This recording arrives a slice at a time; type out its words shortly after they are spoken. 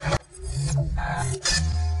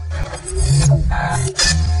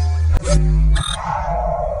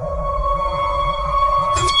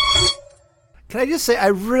I just say I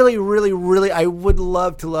really, really, really, I would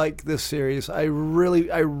love to like this series. I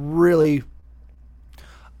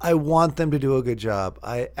want them to do a good job.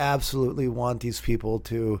 I absolutely want these people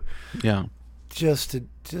to, just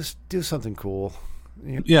do something cool.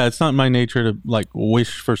 Yeah, it's not my nature to like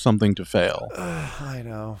wish for something to fail. I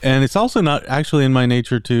know. And it's also not actually in my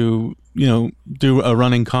nature to, do a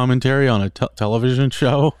running commentary on a television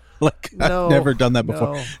show. Like, No, I've never done that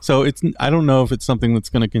before. no. So I don't know if it's something that's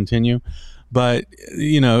going to continue, but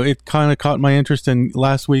it kind of caught my interest. And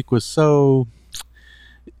last week was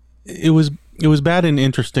it was bad in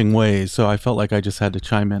interesting ways. So I felt like I just had to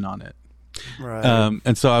chime in on it. Right.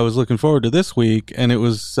 And so I was looking forward to this week, and it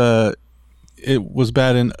was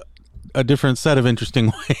bad in a different set of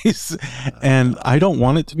interesting ways. And I don't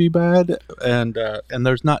want it to be bad. And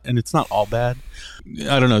it's not all bad.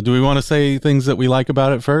 I don't know. Do we want to say things that we like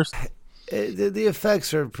about it first? The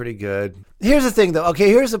effects are pretty good. Here's the thing, though. Okay,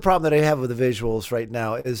 here's the problem that I have with the visuals right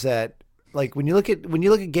now is that, like, when you look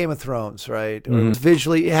at Game of Thrones, right? Or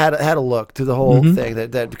visually, it had a look to the whole thing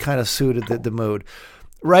that kind of suited the mood.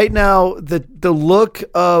 Right now, the look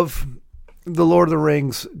of the Lord of the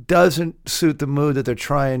Rings doesn't suit the mood that they're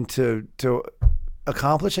trying to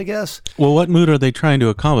accomplish, I guess. Well, what mood are they trying to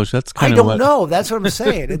accomplish? That's kind I of don't know. That's what I'm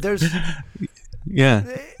saying. There's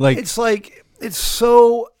it's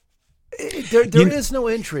so. There is no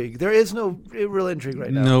intrigue. There is no real intrigue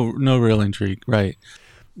right now. No real intrigue, right?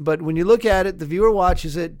 But when you look at it, the viewer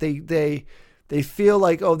watches it. They feel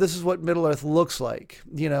like, oh, this is what Middle Earth looks like,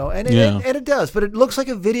 and it does. But it looks like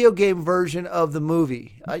a video game version of the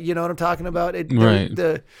movie. You know what I'm talking about?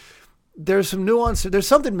 There's some nuance. There's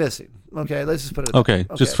something missing. Okay, let's just put it. Okay,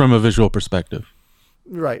 just from a visual perspective.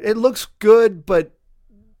 Right. It looks good, but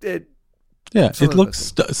it. Yeah, it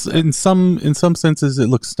looks in some senses it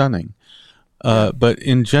looks stunning, but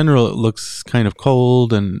in general it looks kind of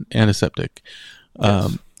cold and antiseptic,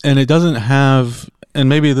 and it doesn't have. And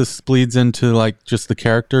maybe this bleeds into like just the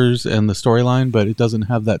characters and the storyline, but it doesn't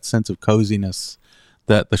have that sense of coziness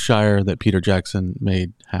that the Shire that Peter Jackson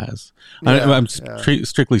made has. I'm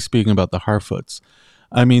strictly speaking about the Harfoots.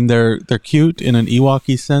 I mean, they're cute in an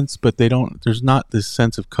Ewok-y sense, but there's not this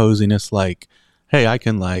sense of coziness like, hey, I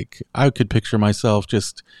could picture myself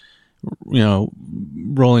just,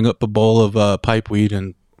 rolling up a bowl of pipeweed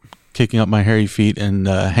and kicking up my hairy feet and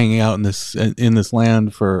hanging out in this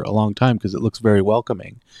land for a long time because it looks very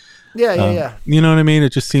welcoming. Yeah. You know what I mean?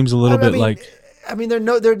 It just seems a little bit like. I mean, they're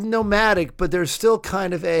nomadic, but there's still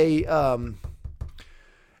kind of a.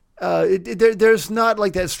 There's not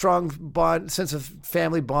like that strong sense of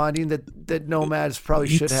family bonding that nomads probably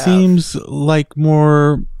should have. It seems like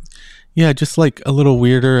more. Yeah, just like a little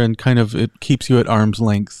weirder and kind of it keeps you at arm's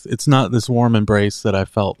length. It's not this warm embrace that I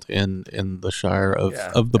felt in the Shire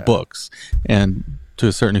of the books and to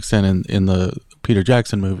a certain extent in the Peter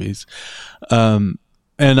Jackson movies. And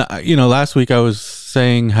last week I was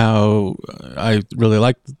saying how I really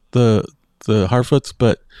liked the Harfoots,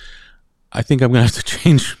 but I think I'm going to have to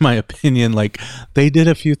change my opinion. Like they did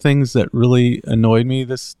a few things that really annoyed me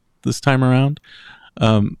this time around.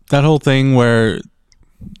 That whole thing where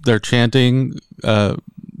they're chanting,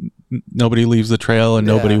 nobody leaves the trail and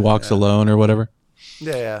nobody walks alone or whatever.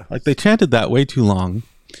 Yeah. Like they chanted that way too long.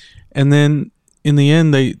 And then in the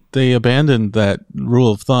end, they abandoned that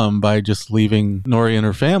rule of thumb by just leaving Nori and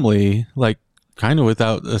her family, like kind of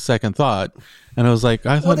without a second thought. And I was like,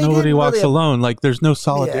 I thought nobody walks alone. Like there's no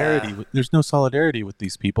solidarity. Yeah. There's no solidarity with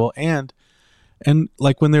these people. And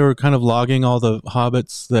like when they were kind of logging all the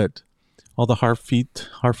hobbits all the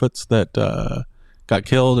Harfoots that, got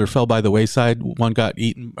killed or fell by the wayside. One got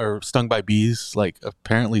eaten or stung by bees, like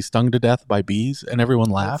apparently stung to death by bees, and everyone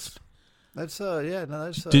laughed.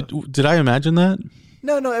 Did I imagine that?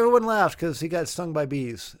 No, everyone laughed because he got stung by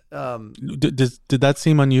bees. Did that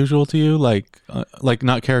seem unusual to you? Like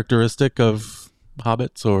not characteristic of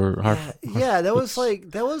hobbits or yeah, that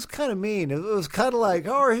was kind of mean. It was kind of like,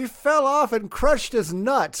 oh, he fell off and crushed his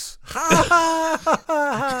nuts.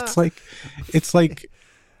 It's like.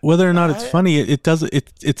 Whether or not it's funny,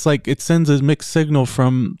 it's like it sends a mixed signal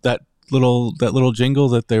from that little jingle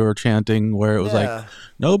that they were chanting where it was like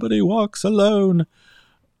nobody walks alone,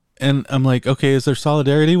 and I'm like, okay, is there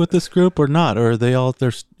solidarity with this group or not, or are they all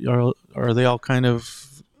kind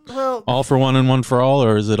of all for one and one for all,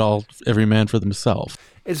 or is it all every man for themselves?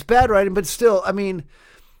 It's bad writing, but still, I mean,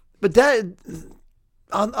 but that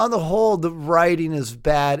on the whole, the writing is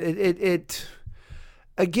bad. It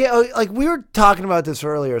again, like we were talking about this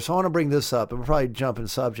earlier, so I want to bring this up, and we're probably jumping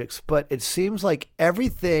subjects, but it seems like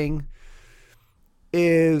everything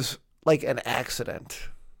is like an accident.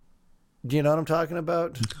 Do you know what I'm talking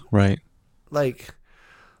about? Right. Like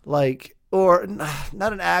or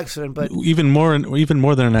not an accident, but even more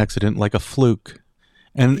than an accident, like a fluke.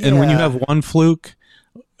 And when you have one fluke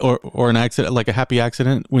or an accident, like a happy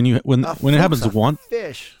accident, when it happens once,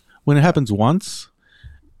 when it happens once,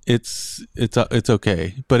 it's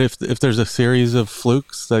okay. But if there's a series of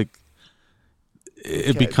flukes, like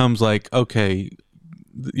it becomes like, okay,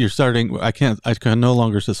 you're starting. I can no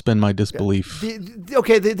longer suspend my disbelief.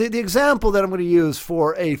 The example that I'm going to use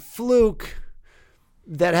for a fluke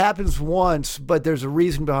that happens once, but there's a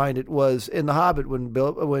reason behind it, was in The Hobbit when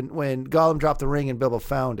Gollum dropped the ring and Bilbo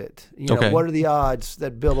found it. What are the odds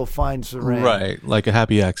that Bilbo finds the ring? Right, like a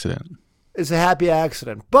happy accident. It's a happy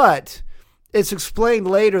accident, but it's explained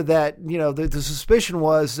later that the suspicion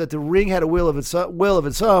was that the ring had a will of its own.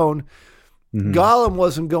 Mm-hmm. Gollum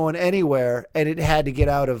wasn't going anywhere, and it had to get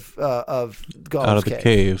out of Gollum's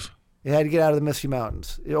cave. It had to get out of the Misty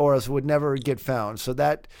Mountains, or else it would never get found. So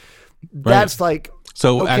that's like.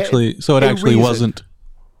 So okay, it actually wasn't.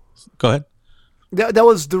 Go ahead. That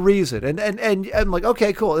was the reason, and I'm like,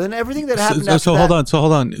 okay, cool. And then everything that happened.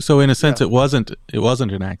 Hold on. So in a sense, it wasn't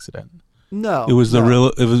an accident. No, it was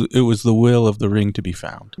it was the will of the ring to be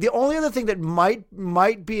found. The only other thing that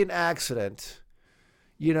might be an accident,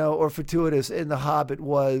 or fortuitous in The Hobbit,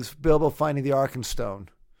 was Bilbo finding the Arkenstone.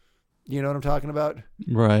 You know what I'm talking about?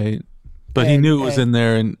 Right, but he knew it was in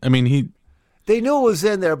there, and I mean They knew it was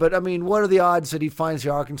in there, but I mean, what are the odds that he finds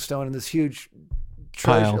the Arkenstone in this huge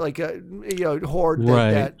treasure, like hoard?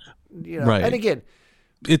 Right. Right. And again,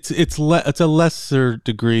 it's a lesser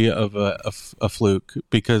degree of a fluke,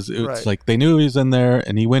 because it's like they knew he was in there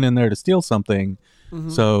and he went in there to steal something.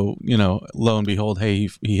 Mm-hmm. So lo and behold, hey,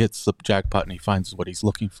 he hits the jackpot and he finds what he's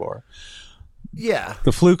looking for. Yeah.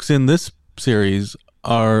 The flukes in this series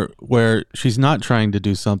are where she's not trying to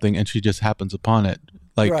do something and she just happens upon it.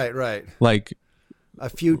 Like, right. Like a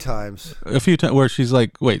few times where she's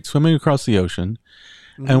like, wait, swimming across the ocean.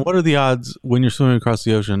 Mm-hmm. And what are the odds when you're swimming across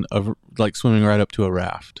the ocean of like swimming right up to a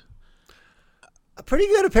raft? Pretty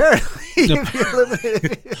good,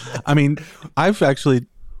 apparently. I mean, I've actually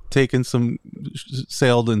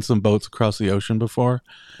sailed in some boats across the ocean before.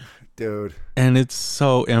 Dude. And it's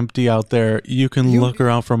so empty out there. You can look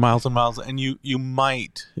around for miles and miles, and you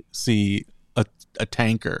might see a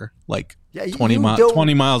tanker like 20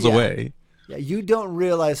 miles away. Yeah, you don't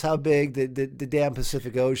realize how big the damn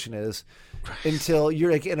Pacific Ocean is until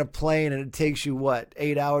you're like in a plane and it takes you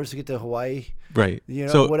 8 hours to get to Hawaii, right?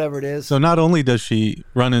 So, whatever it is. So not only does she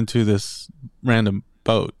run into this random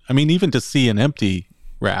boat, I mean, even to see an empty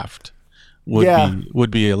raft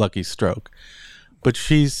would be a lucky stroke, but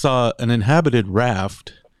she saw an inhabited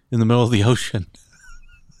raft in the middle of the ocean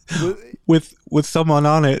with someone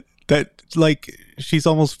on it that like she's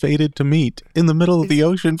almost fated to meet in the middle of the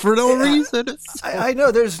ocean for no reason. I know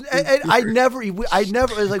there's, I never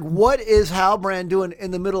was like, what is Halbrand doing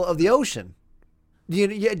in the middle of the ocean?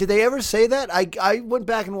 Did they ever say that? I went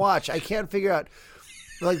back and watched. I can't figure out,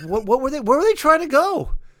 like, what were they? Where were they trying to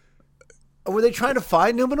go? Were they trying to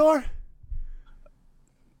find Numenor?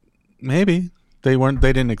 Maybe they weren't.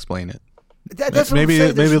 They didn't explain it. That's maybe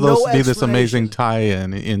there'll be this amazing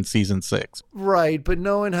tie-in in season 6, right? But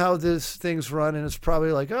knowing how this thing's run, and it's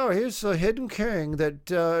probably like, oh, here's a hidden king that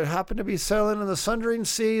happened to be sailing in the Sundering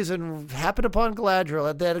Seas and happened upon Galadriel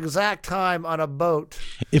at that exact time on a boat.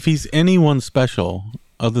 If he's anyone special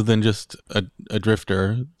other than just a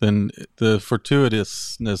drifter, then the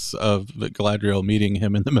fortuitousness of Galadriel meeting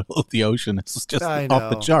him in the middle of the ocean is just off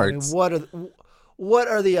the charts. I mean, what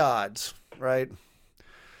are the odds, right?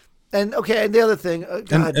 And okay, and the other thing,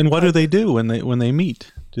 and what do they do when they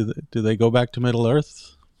meet? Do they go back to Middle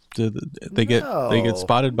Earth? They get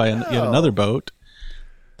spotted by yet another boat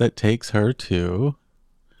that takes her to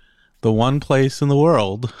the one place in the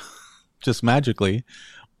world, just magically,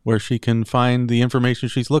 where she can find the information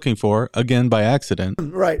she's looking for, again by accident.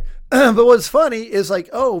 Right. But what's funny is like,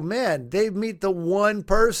 oh man, they meet the one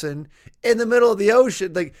person in the middle of the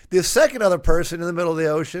ocean, like the second other person in the middle of the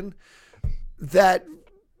ocean that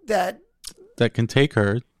can take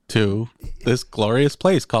her to this glorious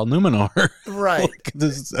place called Numenor. Right. Like,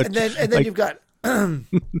 and then you've got and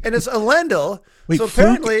it's Elendil. Wait, so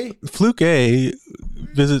apparently Fluke A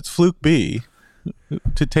visits Fluke B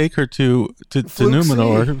to take her to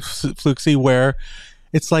Numenor, Fluke C, where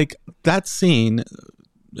it's like that scene.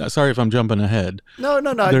 Sorry if I'm jumping ahead. No,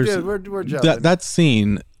 dude, we're jumping. That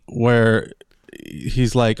scene where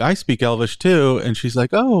he's like, I speak Elvish too, and she's like,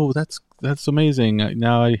 oh, that's amazing.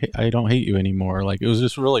 Now I don't hate you anymore. Like, it was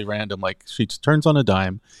just really random. Like, she turns on a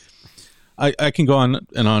dime. I can go on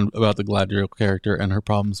and on about the Galadriel character and her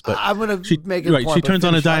problems, but I'm gonna make it right. She turns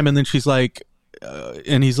on a dime, and then she's like,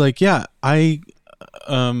 and he's like, yeah, I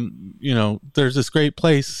there's this great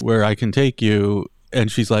place where I can take you.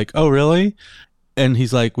 And she's like, oh, really? And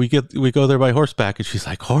he's like, we go there by horseback. And she's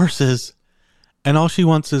like, horses. And all she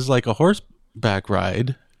wants is like a horseback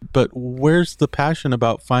ride. But where's the passion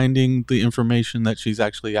about finding the information that she's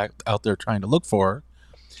actually out there trying to look for?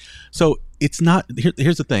 So it's not,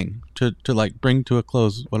 here's the thing to like bring to a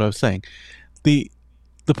close what I was saying. The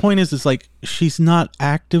point is like, she's not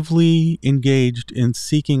actively engaged in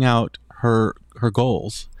seeking out her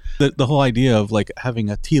goals. The whole idea of like having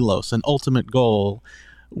a telos, an ultimate goal,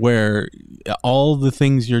 where all the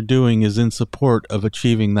things you're doing is in support of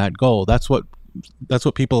achieving that goal. That's what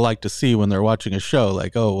people like to see when they're watching a show.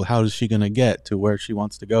 Like, oh, how is she going to get to where she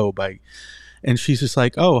wants to go by? And she's just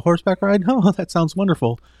like, oh, a horseback ride? Oh, that sounds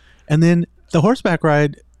wonderful. And then the horseback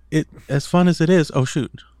ride, it as fun as it is. Oh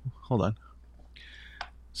shoot, hold on.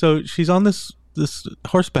 So she's on this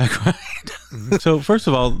horseback ride. So first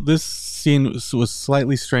of all, this scene was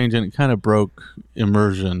slightly strange and it kind of broke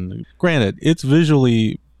immersion. Granted, it's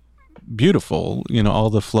visually beautiful, all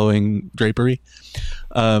the flowing drapery.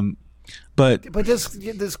 But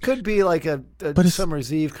this could be like a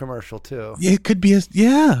Summer's Eve commercial too. It could be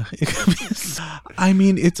I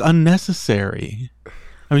mean, it's unnecessary.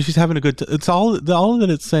 I mean, she's having a good it's all that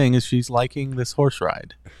it's saying is she's liking this horse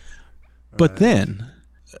ride. But then,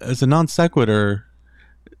 as a non sequitur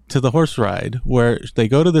to the horse ride, where they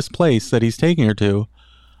go to this place that he's taking her to,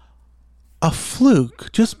 a fluke,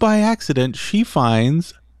 just by accident, she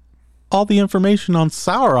finds all the information on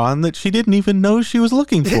Sauron that she didn't even know she was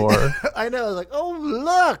looking for. I know, like, oh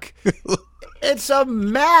look, it's a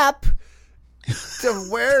map to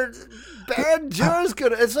where Baron-Jor's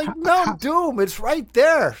gonna. It's like, no, Doom, it's right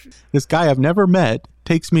there. This guy I've never met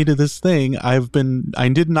takes me to this thing I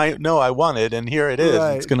didn't know I wanted, and here it is.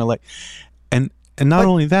 Right. It's gonna like, and not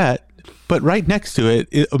only that, but right next to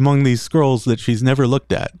it, among these scrolls that she's never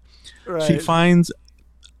looked at, right, she finds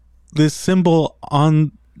this symbol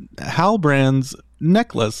on Halbrand's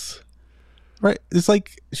necklace. Right, it's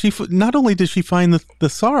like she not only does she find the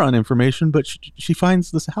Sauron information, but she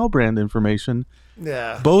finds this Halbrand information.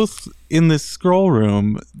 Yeah, both in this scroll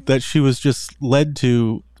room that she was just led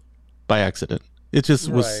to by accident. It just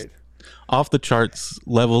was off the charts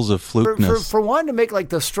levels of flukeness. For one, to make like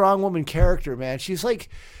the strong woman character, man, she's like,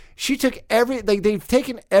 she took they've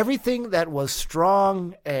taken everything that was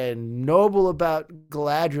strong and noble about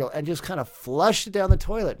Galadriel and just kind of flushed it down the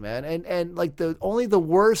toilet, man. And like only the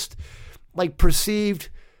worst, like perceived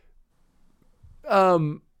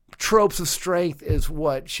tropes of strength is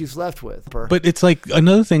what she's left with. But it's like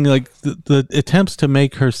another thing, like the attempts to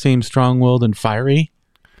make her seem strong-willed and fiery,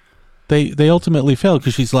 they ultimately fail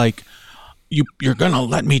because she's like, you're gonna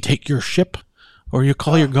let me take your ship, or you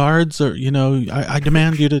call your guards, or I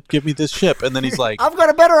demand you to give me this ship. And then he's like, I've got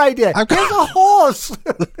a better idea. Here's a horse.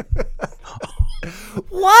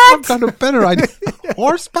 What? I've got a better idea.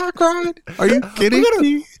 Horseback ride? Are you kidding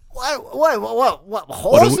me? What?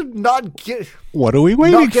 Horse not get? What are we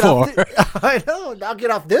waiting for? I know. Not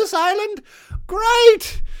get off this island.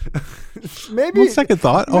 Great. Maybe. Well, second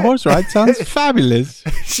thought, a horse ride sounds fabulous.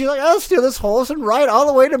 She's like, I'll steal this horse and ride all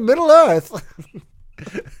the way to Middle Earth.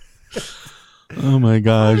 Oh my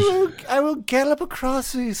gosh! I will gallop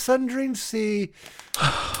across the sundering sea.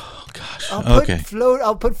 Oh gosh!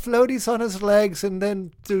 I'll put floaties on his legs, and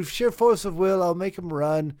then through sheer force of will, I'll make him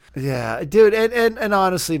run. Yeah, dude. And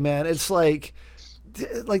honestly, man, it's like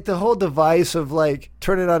the whole device of like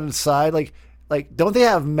turn it on its side. Like don't they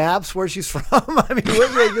have maps where she's from? I mean,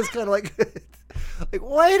 wouldn't they just kind of like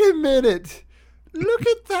wait a minute, look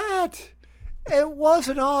at that. It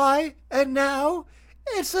wasn't I, and now.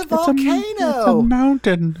 It's a volcano. It's a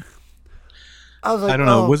mountain. I was like, I don't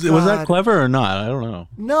know. Was that clever or not? I don't know.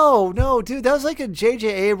 No, dude. That was like a J.J.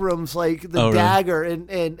 Abrams, like the dagger, really?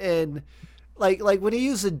 and like when he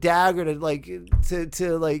used the dagger to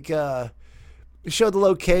show the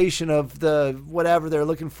location of the whatever they're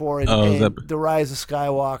looking for in The Rise of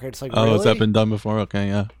Skywalker. It's like, really? Has that been done before? Okay,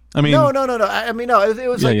 yeah. I mean, no. I mean, no. It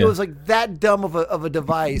was it was like that dumb of a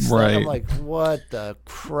device. Right. I'm like, what the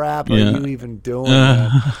crap are you even doing?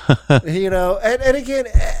 Man? And again,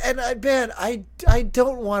 I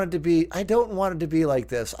don't want it to be. I don't want it to be like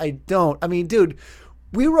this. I don't. I mean, dude,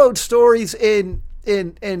 we wrote stories in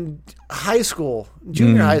high school,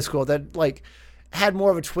 junior high school, that like had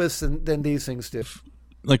more of a twist than these things do.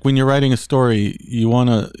 Like when you're writing a story, you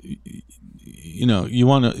want to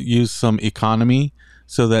use some economy.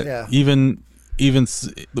 So that even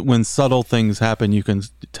when subtle things happen, you can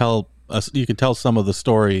tell some of the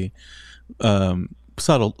story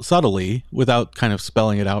subtly without kind of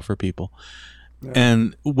spelling it out for people. Yeah.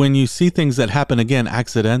 And when you see things that happen again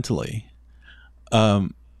accidentally,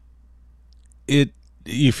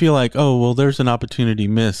 you feel like, oh, well, there's an opportunity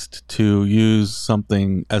missed to use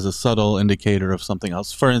something as a subtle indicator of something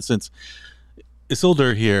else. For instance,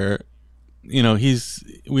 Isildur here, you know,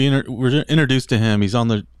 we're introduced to him. He's on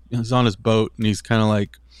his boat, and he's kind of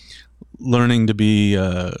like learning to be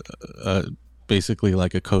basically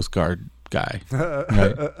like a Coast Guard guy,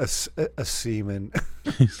 right? a seaman.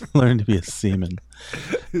 He's learning to be a seaman.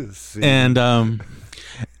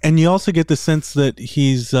 And you also get the sense that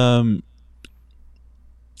he's also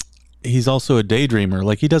a daydreamer.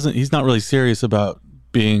 Like he's not really serious about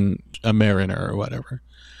being a mariner or whatever,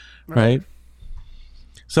 right?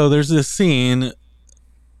 So there's this scene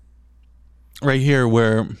right here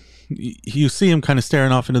where you see him kind of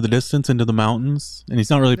staring off into the distance, into the mountains, and he's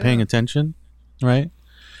not really paying attention, right?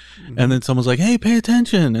 Mm-hmm. And then someone's like, hey, pay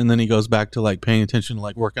attention. And then he goes back to like paying attention to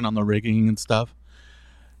like working on the rigging and stuff.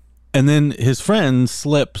 And then his friend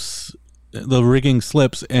slips, the rigging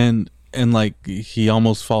slips, and like he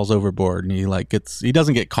almost falls overboard, and he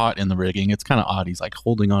doesn't get caught in the rigging. It's kind of odd. He's like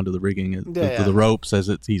holding onto the rigging, to the ropes as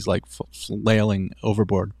he's like flailing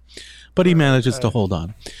overboard, but he manages to hold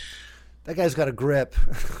on. That guy's got a grip.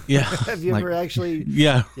 Yeah. Have you ever actually?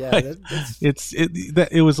 Yeah. Yeah. Right.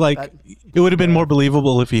 It was like it would have been more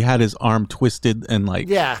believable if he had his arm twisted and like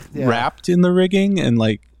wrapped in the rigging, and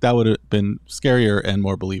like that would have been scarier and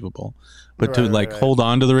more believable. But to hold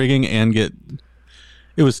on to the rigging and it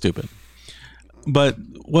was stupid. But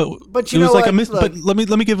it was like a miss. But let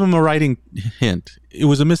me give him a writing hint. It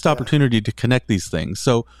was a missed opportunity to connect these things.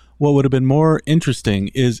 So what would have been more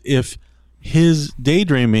interesting is if his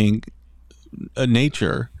daydreaming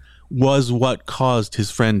nature was what caused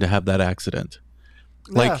his friend to have that accident.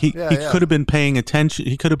 Like he could have been paying attention.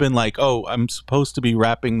 He could have been like, oh, I'm supposed to be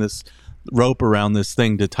wrapping this rope around this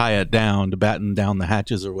thing to tie it down, to batten down the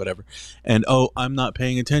hatches or whatever. And oh, I'm not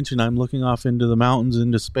paying attention. I'm looking off into the mountains,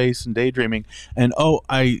 into space, and daydreaming. And oh,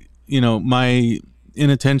 my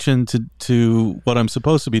inattention to what I'm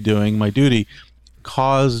supposed to be doing, my duty,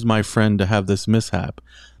 caused my friend to have this mishap.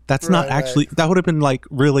 That's not actually, that would have been like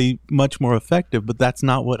really much more effective, but that's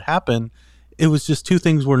not what happened. It was just two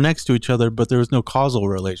things were next to each other, but there was no causal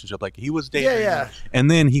relationship. Like he was daydreaming,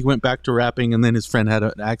 and then he went back to rapping, and then his friend had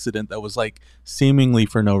an accident that was like seemingly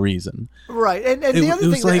for no reason. Right, and the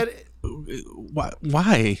other thing like,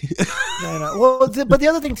 why? Well, but the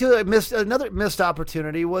other thing too, another missed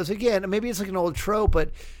opportunity was, again, maybe it's like an old trope,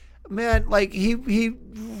 but man, like he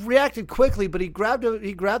reacted quickly, but he grabbed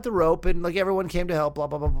the rope, and like everyone came to help, blah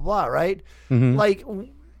blah blah blah blah, right? Mm-hmm.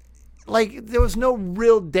 Like there was no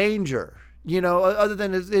real danger. You know, other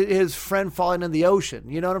than his friend falling in the ocean.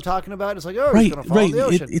 You know what I'm talking about? It's like, oh, he's going to fall in the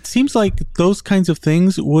ocean. It seems like those kinds of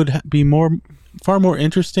things would be far more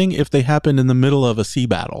interesting if they happened in the middle of a sea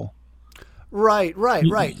battle. Right.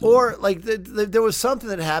 Or like there was something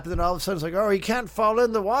that happened, and all of a sudden it's like, oh, he can't fall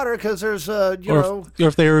in the water because there's or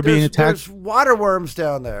if they were being attacked, there's water worms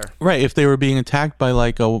down there. Right. If they were being attacked by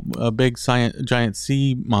like a big giant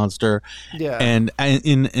sea monster, and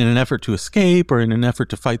in an effort to escape or in an effort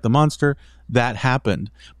to fight the monster, that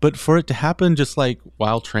happened. But for it to happen just like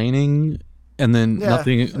while training, and then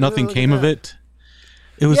nothing came of it,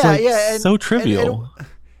 it was so trivial.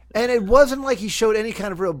 And it wasn't like he showed any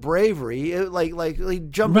kind of real bravery. Like he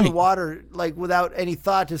jumped in the water like without any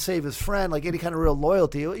thought to save his friend, like any kind of real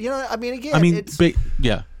loyalty. You know, I mean, it's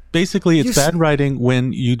basically it's bad writing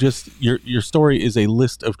when you just your story is a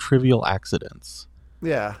list of trivial accidents.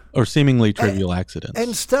 Yeah. Or seemingly trivial accidents.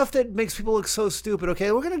 And stuff that makes people look so stupid.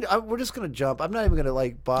 Okay, we're just gonna jump. I'm not even gonna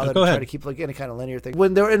like bother to try to keep like any kind of linear thing.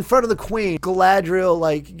 When they're in front of the Queen, Galadriel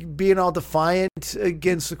like being all defiant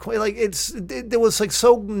against the Queen, like it was like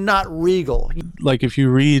so not regal. Like if you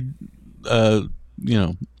read Tolkien,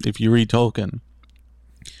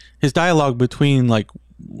 his dialogue between like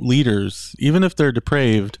leaders, even if they're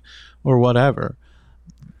depraved or whatever,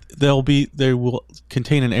 they will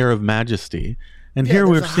contain an air of majesty. And here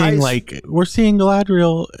we're seeing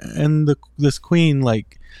Galadriel and this queen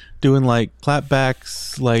like doing like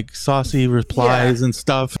clapbacks, like saucy replies and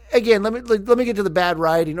stuff. Again, let me get to the bad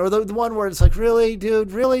writing, or the one where it's like, really,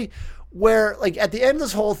 dude, really, where like at the end of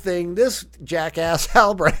this whole thing, this jackass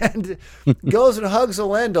Halbrand goes and hugs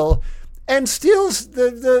Elendil and steals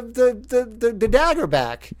the dagger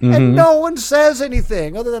back, and no one says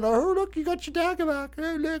anything other than, oh look, you got your dagger back.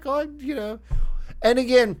 Hey, look, and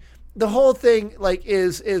again. The whole thing like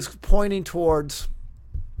is pointing towards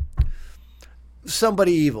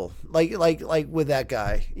somebody evil, like with that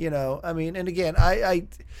guy, you know. I mean, and again, I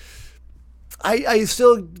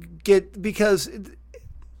still get, because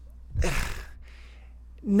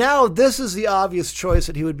now this is the obvious choice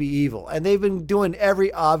that he would be evil, and they've been doing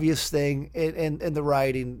every obvious thing in the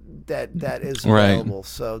writing that is available. Right.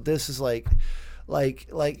 So this is like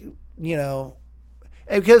you know,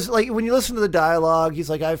 and because like when you listen to the dialogue, he's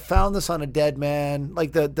like, I found this on a dead man,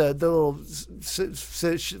 like the little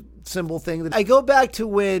symbol thing. That I go back to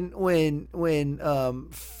when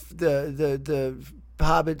the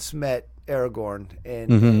hobbits met Aragorn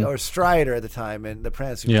and or Strider at the time in the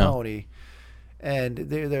Prancing Pony. And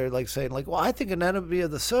they're like saying like, well, I think an enemy of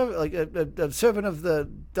the servant, like a servant of the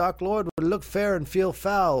Dark Lord, would look fair and feel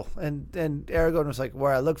foul. And Aragorn was like,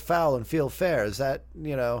 where I look foul and feel fair. Is that,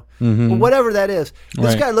 you know, well, whatever that is.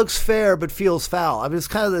 This guy looks fair but feels foul. I mean, it's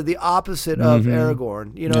kind of the opposite of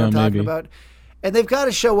Aragorn. You know what I'm talking about? And they've got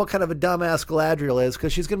to show what kind of a dumbass Galadriel is,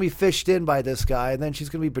 because she's going to be fished in by this guy, and then she's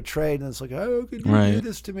going to be betrayed. And it's like, how could you do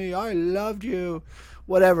this to me? I loved you.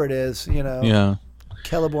 Whatever it is, you know. Yeah.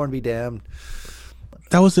 Celeborn be damned.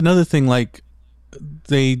 That was another thing, like,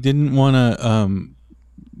 they didn't want to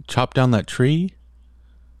chop down that tree.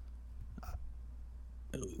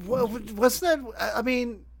 Well, wasn't that, I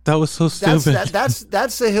mean... That was so stupid.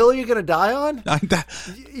 That's the hill you're going to die on?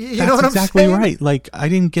 You know what I'm exactly saying? Right. Like, I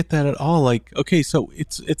didn't get that at all. Like, okay, so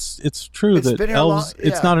it's true that elves,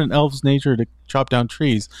 it's not an elf's nature to chop down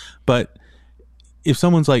trees, but if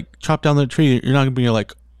someone's like, chop down the tree, you're not going to be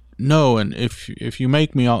like, no, and if you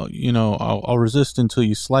make me, I'll resist until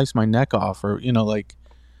you slice my neck off, or like.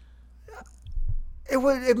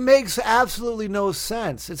 It makes absolutely no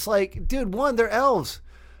sense. It's like, dude, one, they're elves.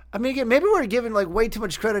 I mean, again, maybe we're giving like way too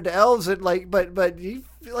much credit to elves, and like, but he,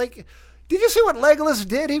 like, did you see what Legolas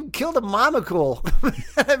did? He killed a Monocle.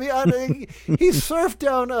 I mean, he surfed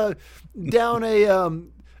down a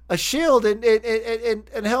shield in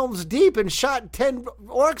Helm's Deep and shot 10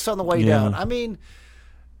 orcs on the way down. I mean.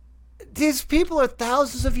 These people are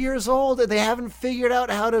thousands of years old and they haven't figured out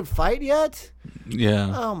how to fight yet?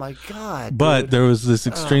 Yeah. Oh, my God. But dude. There was this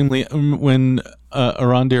extremely... when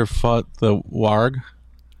Arondir fought the Warg,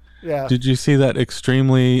 did you see that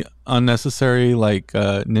extremely unnecessary like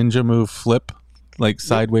ninja move flip? Like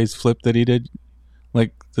sideways flip that he did?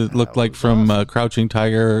 Like, that looked like from Crouching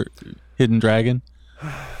Tiger, Hidden Dragon?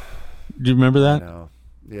 Do you remember that? No.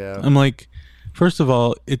 Yeah. I'm like... First of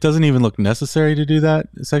all, it doesn't even look necessary to do that.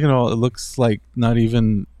 Second of all, it looks like not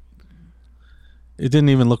even. It didn't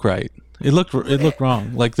even look right. It looked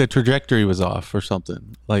wrong. Like the trajectory was off or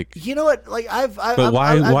something. Like, you know what? Like But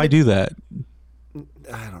why do that?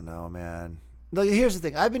 I don't know, man. Like, here's the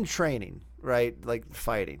thing. I've been training, right? Like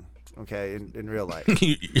fighting. Okay, in real life.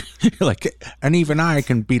 You're like, and even I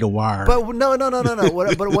can beat a warg. But no.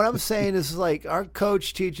 What I'm saying is like our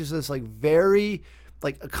coach teaches us like very.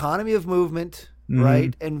 Like economy of movement,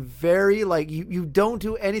 right? And very like you don't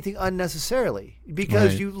do anything unnecessarily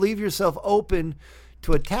because you leave yourself open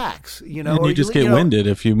to attacks, you know. And you just get winded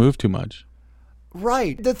if you move too much.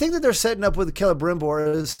 Right. The thing that they're setting up with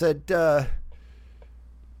Celebrimbor is that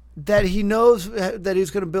he knows that he's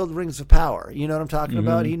going to build rings of power. You know what I'm talking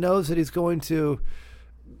about? He knows that he's going to,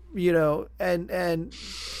 and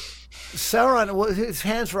Sauron, his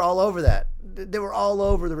hands were all over that. They were all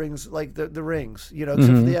over the rings, like the rings, except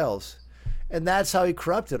for the elves. And that's how he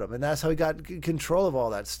corrupted them. And that's how he got control of all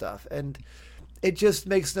that stuff. And it just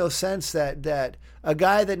makes no sense that a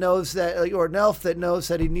guy that knows that, like, or an elf that knows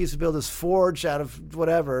that he needs to build his forge out of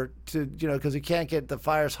whatever to, because he can't get the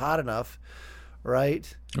fires hot enough,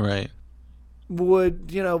 right? Right.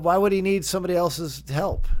 Would, why would he need somebody else's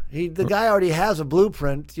help? The guy already has a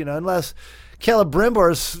blueprint, unless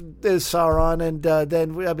Celebrimbor is Sauron, and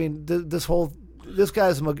then this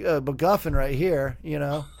guy's a MacGuffin right here.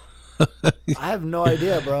 I have no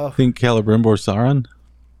idea, bro. Think Celebrimbor Sauron?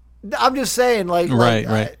 I'm just saying,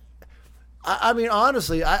 right. I mean,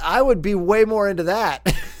 honestly, I would be way more into that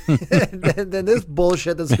than this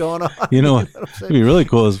bullshit that's going on. It'd be really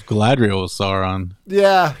cool if Galadriel was Sauron.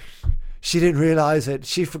 Yeah, she didn't realize it.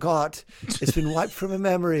 She forgot. It's been wiped from her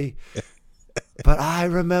memory. But I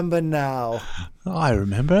remember now. Oh, I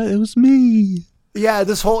remember. It was me. Yeah,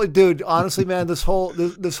 dude. Honestly, man, this whole.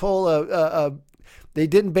 They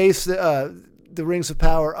didn't base the Rings of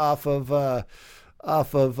Power off of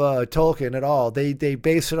Tolkien at all. They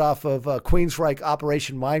based it off of Queensryche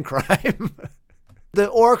Operation Mindcrime. The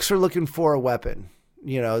orcs are looking for a weapon.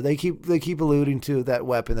 They keep alluding to that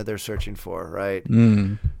weapon that they're searching for, right?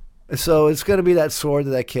 So it's going to be that sword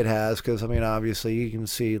that kid has, because, I mean, obviously you can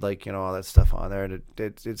see, all that stuff on there. And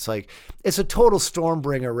it's like, it's a total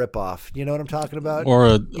Stormbringer ripoff. You know what I'm talking about? Or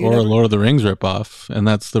a Lord of the Rings ripoff, and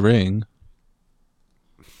that's the ring.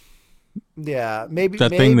 Yeah, maybe.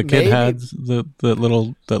 That thing the kid had, that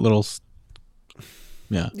little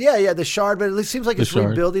Yeah. Yeah, the shard, but it seems like it's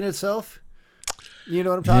rebuilding itself. You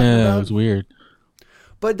know what I'm talking about? Yeah, it was weird.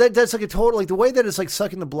 But that's like a total, like the way that it's like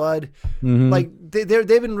sucking the blood. Like they've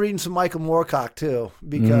been reading some Michael Moorcock too,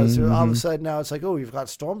 because all of a sudden now it's like, oh, you've got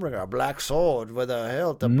Stormbringer, a black sword with a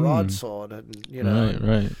hilt, a broadsword, and you know,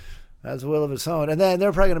 right. That's a will of its own. And then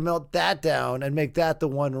they're probably going to melt that down and make that the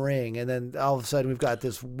one ring. And then all of a sudden we've got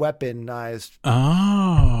this weaponized.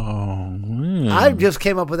 Oh, man. I just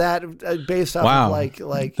came up with that based off of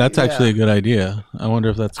like. That's actually a good idea. I wonder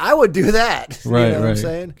if that's. I would do that. Right, you know what I'm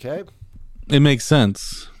saying? Okay. It makes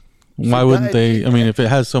sense. Why wouldn't they? I mean, if it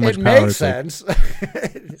has so much power, it makes sense.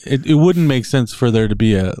 It wouldn't make sense for there to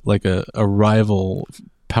be a rival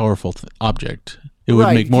powerful object. It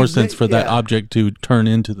would make more sense for that object to turn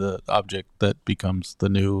into the object that becomes the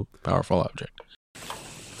new powerful object.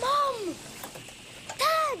 Mom!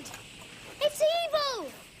 Dad! It's evil!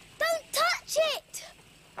 Don't touch it!